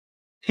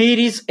Here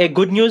is a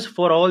good news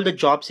for all the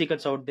job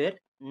seekers out there.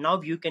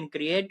 Now you can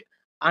create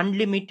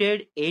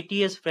unlimited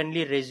ATS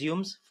friendly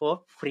resumes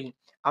for free.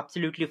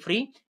 Absolutely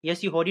free.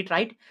 Yes, you heard it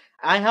right.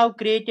 I have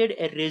created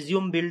a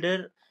resume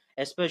builder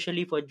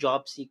especially for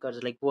job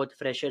seekers, like both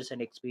freshers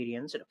and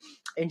experienced.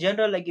 In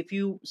general, like if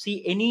you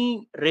see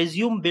any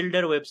resume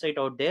builder website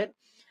out there,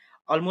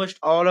 almost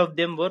all of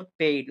them were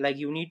paid. Like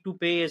you need to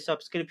pay a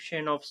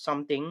subscription of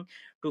something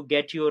to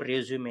get your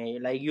resume.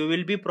 Like you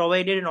will be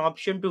provided an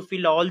option to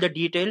fill all the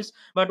details,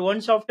 but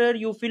once after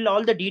you fill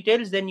all the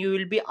details, then you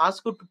will be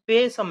asked to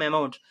pay some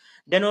amount.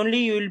 Then only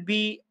you will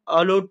be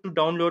allowed to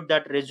download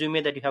that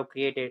resume that you have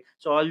created.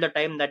 So all the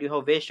time that you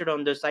have wasted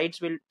on the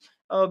sites will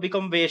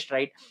become waste,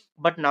 right?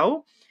 But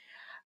now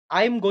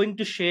I am going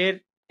to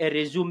share a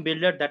resume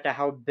builder that I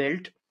have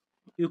built.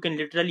 You can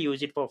literally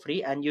use it for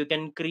free and you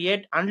can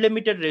create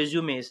unlimited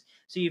resumes.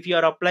 See, if you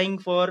are applying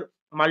for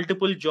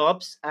multiple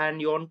jobs and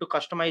you want to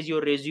customize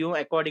your resume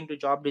according to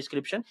job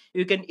description,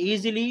 you can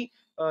easily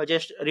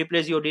just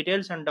replace your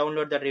details and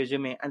download the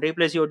resume, and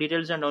replace your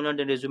details and download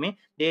the resume.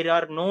 There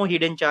are no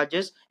hidden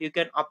charges. You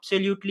can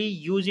absolutely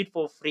use it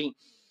for free.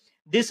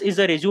 This is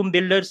a resume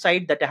builder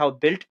site that I have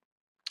built.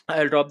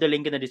 I'll drop the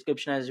link in the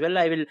description as well.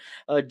 I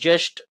will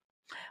just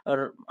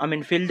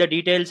fill the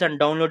details and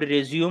download a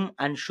resume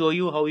and show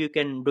you how you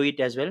can do it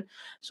as well.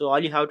 So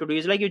all you have to do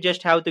is, like, you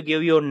just have to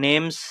give your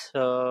names.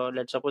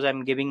 Let's suppose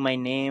I'm giving my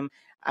name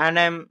and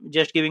I'm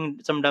just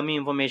giving some dummy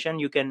information.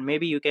 You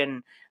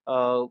can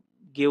uh,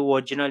 give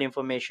original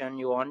information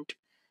you want.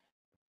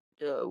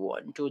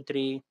 1 2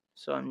 3.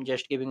 So I'm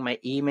just giving my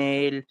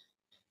email,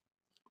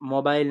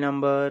 mobile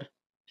number,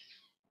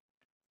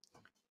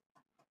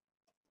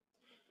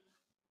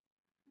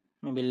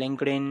 maybe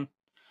LinkedIn,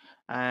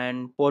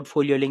 and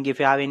portfolio link. If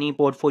you have any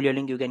portfolio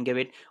link, you can give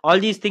it. All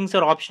these things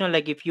are optional.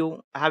 Like if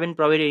you haven't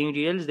provided any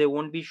details, they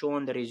won't be shown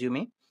on the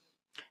resume.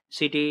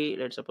 City,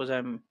 let's suppose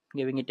I'm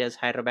giving it as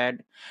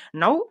Hyderabad.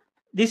 Now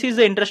this is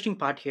the interesting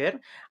part here.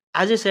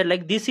 As I said,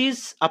 like this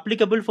is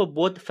applicable for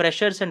both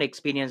freshers and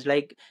experience.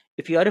 Like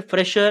if you are a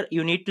fresher,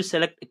 you need to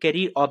select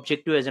career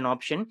objective as an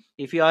option.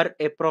 If you are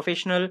a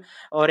professional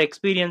or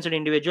experienced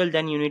individual,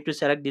 then you need to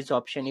select this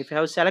option. If you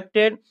have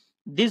selected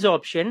this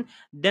option,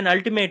 then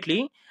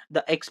ultimately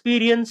the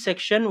experience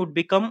section would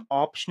become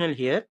optional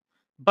here.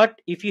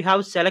 But if you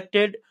have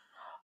selected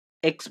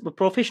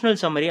professional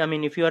summary,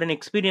 if you are an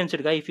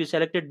experienced guy, if you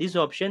selected this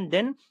option,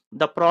 then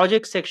the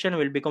project section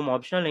will become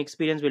optional and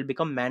experience will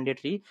become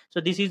mandatory.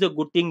 So this is the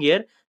good thing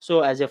here.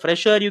 So as a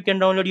fresher, you can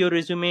download your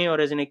resume,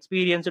 or as an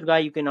experienced guy,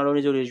 you can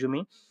download your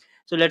resume.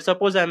 So let's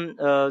suppose I'm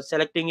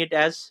selecting it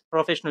as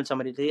professional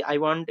summary. I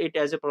want it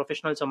as a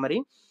professional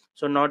summary,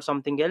 so not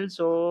something else.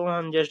 So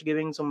I'm just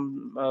giving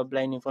some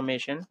blind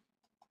information.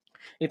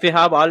 If you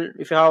have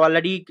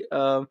already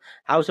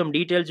have some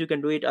details, you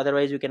can do it.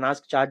 Otherwise, you can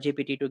ask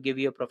ChatGPT to give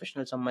you a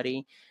professional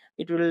summary.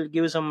 It will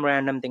give some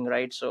random thing,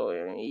 right? So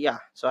yeah,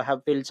 so I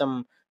have filled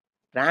some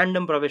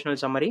random professional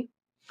summary.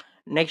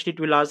 Next, it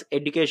will ask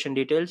education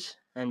details.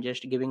 I'm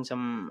just giving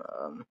some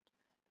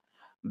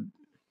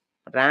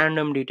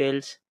random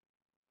details.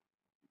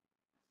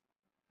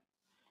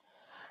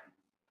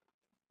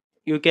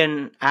 You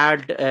can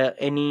add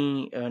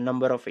any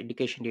number of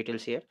education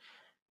details here,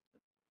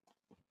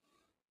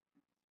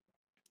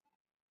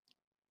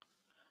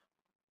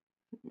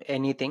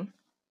 anything.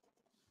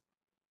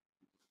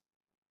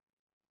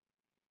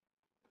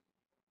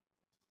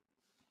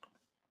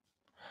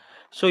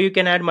 So you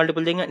can add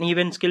multiple things, and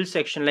even skills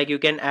section, like you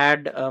can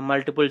add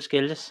multiple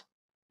skills.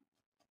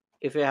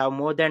 If you have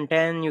more than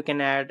 10, you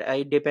can add,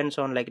 it depends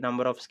on like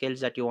number of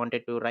skills that you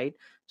wanted to write.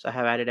 So I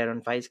have added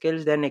around 5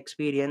 skills. Then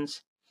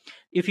experience.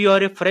 If you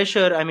are a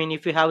fresher,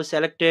 if you have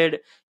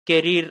selected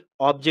career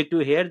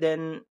objective here,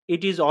 then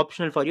it is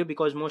optional for you,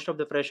 because most of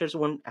the freshers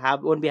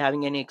won't be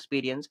having any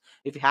experience.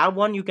 If you have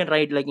one, you can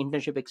write like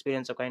internship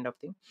experience or kind of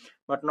thing,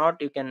 but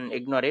not, you can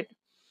ignore it.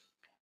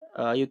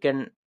 You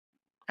can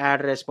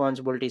add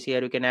responsibilities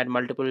here. You can add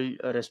multiple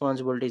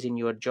responsibilities in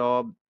your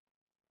job,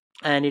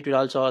 and it will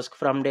also ask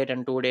from date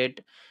and to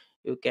date.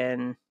 You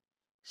can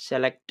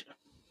select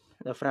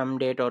the from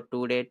date or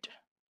to date,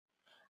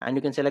 and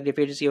you can select, if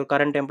it is your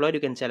current employer, you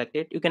can select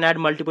it. You can add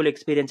multiple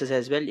experiences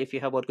as well. If you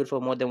have worked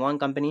for more than one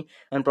company,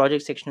 and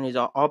project section is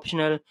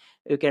optional.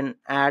 You can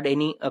add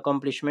any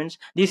accomplishments.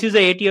 This is the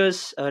 8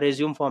 years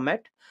resume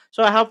format.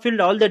 So I have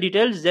filled all the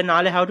details. Then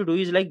all I have to do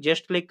is, like,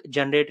 just click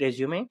generate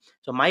resume.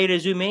 So my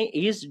resume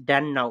is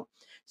done now.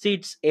 See,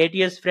 it's 8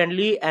 years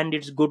friendly and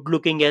it's good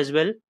looking as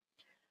well.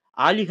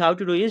 All you have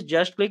to do is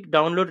just click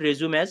download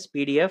resume as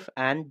PDF,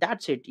 and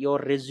that's it. Your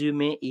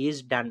resume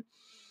is done.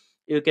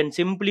 You can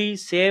simply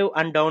save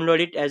and download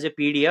it as a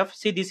PDF.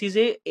 See, this is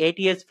a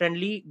ATS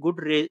friendly,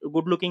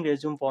 good looking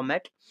resume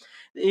format.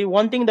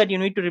 One thing that you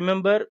need to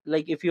remember,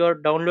 like if you are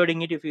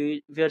downloading it, if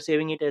you are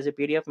saving it as a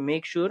PDF,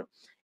 make sure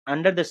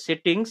under the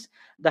settings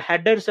the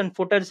headers and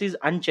footers is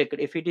unchecked.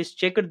 If it is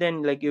checked,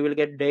 then like you will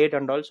get date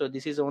and all. So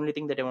this is the only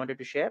thing that I wanted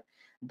to share.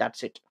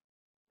 That's it.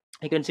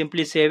 You can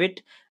simply save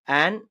it,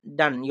 and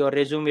done, your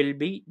resume will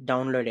be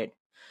downloaded.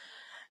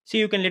 See,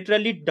 you can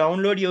literally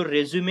download your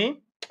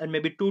resume and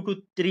maybe 2 to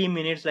 3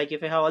 minutes. Like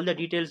if you have all the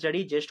details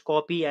ready, just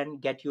copy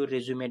and get your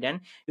resume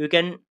done. You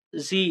can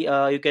see,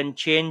 you can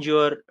change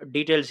your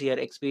details here,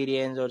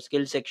 experience or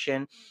skill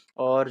section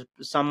or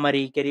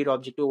summary, career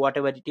objective,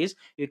 whatever it is.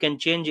 You can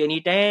change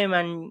anytime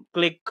and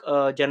click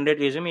generate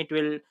resume. It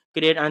will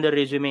create another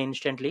resume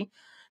instantly.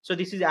 So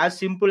this is as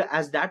simple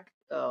as that.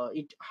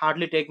 It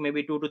hardly take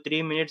maybe 2 to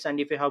 3 minutes, and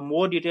if you have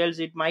more details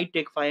it might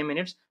take 5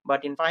 minutes,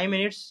 but in 5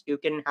 minutes you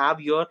can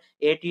have your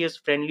ATS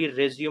friendly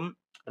resume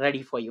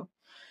ready for you.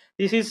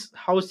 This is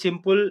how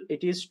simple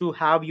it is to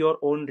have your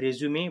own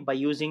resume by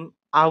using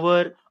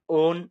our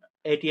own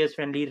ATS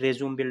friendly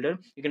resume builder.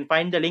 You can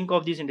find the link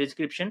of this in the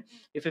description.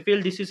 If you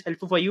feel this is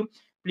helpful for you,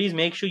 please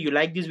make sure you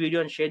like this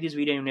video and share this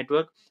video in your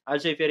network.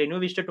 Also, if you're a new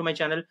visitor to my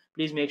channel,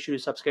 please make sure you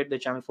subscribe to the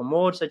channel for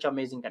more such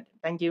amazing content.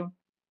 Thank you.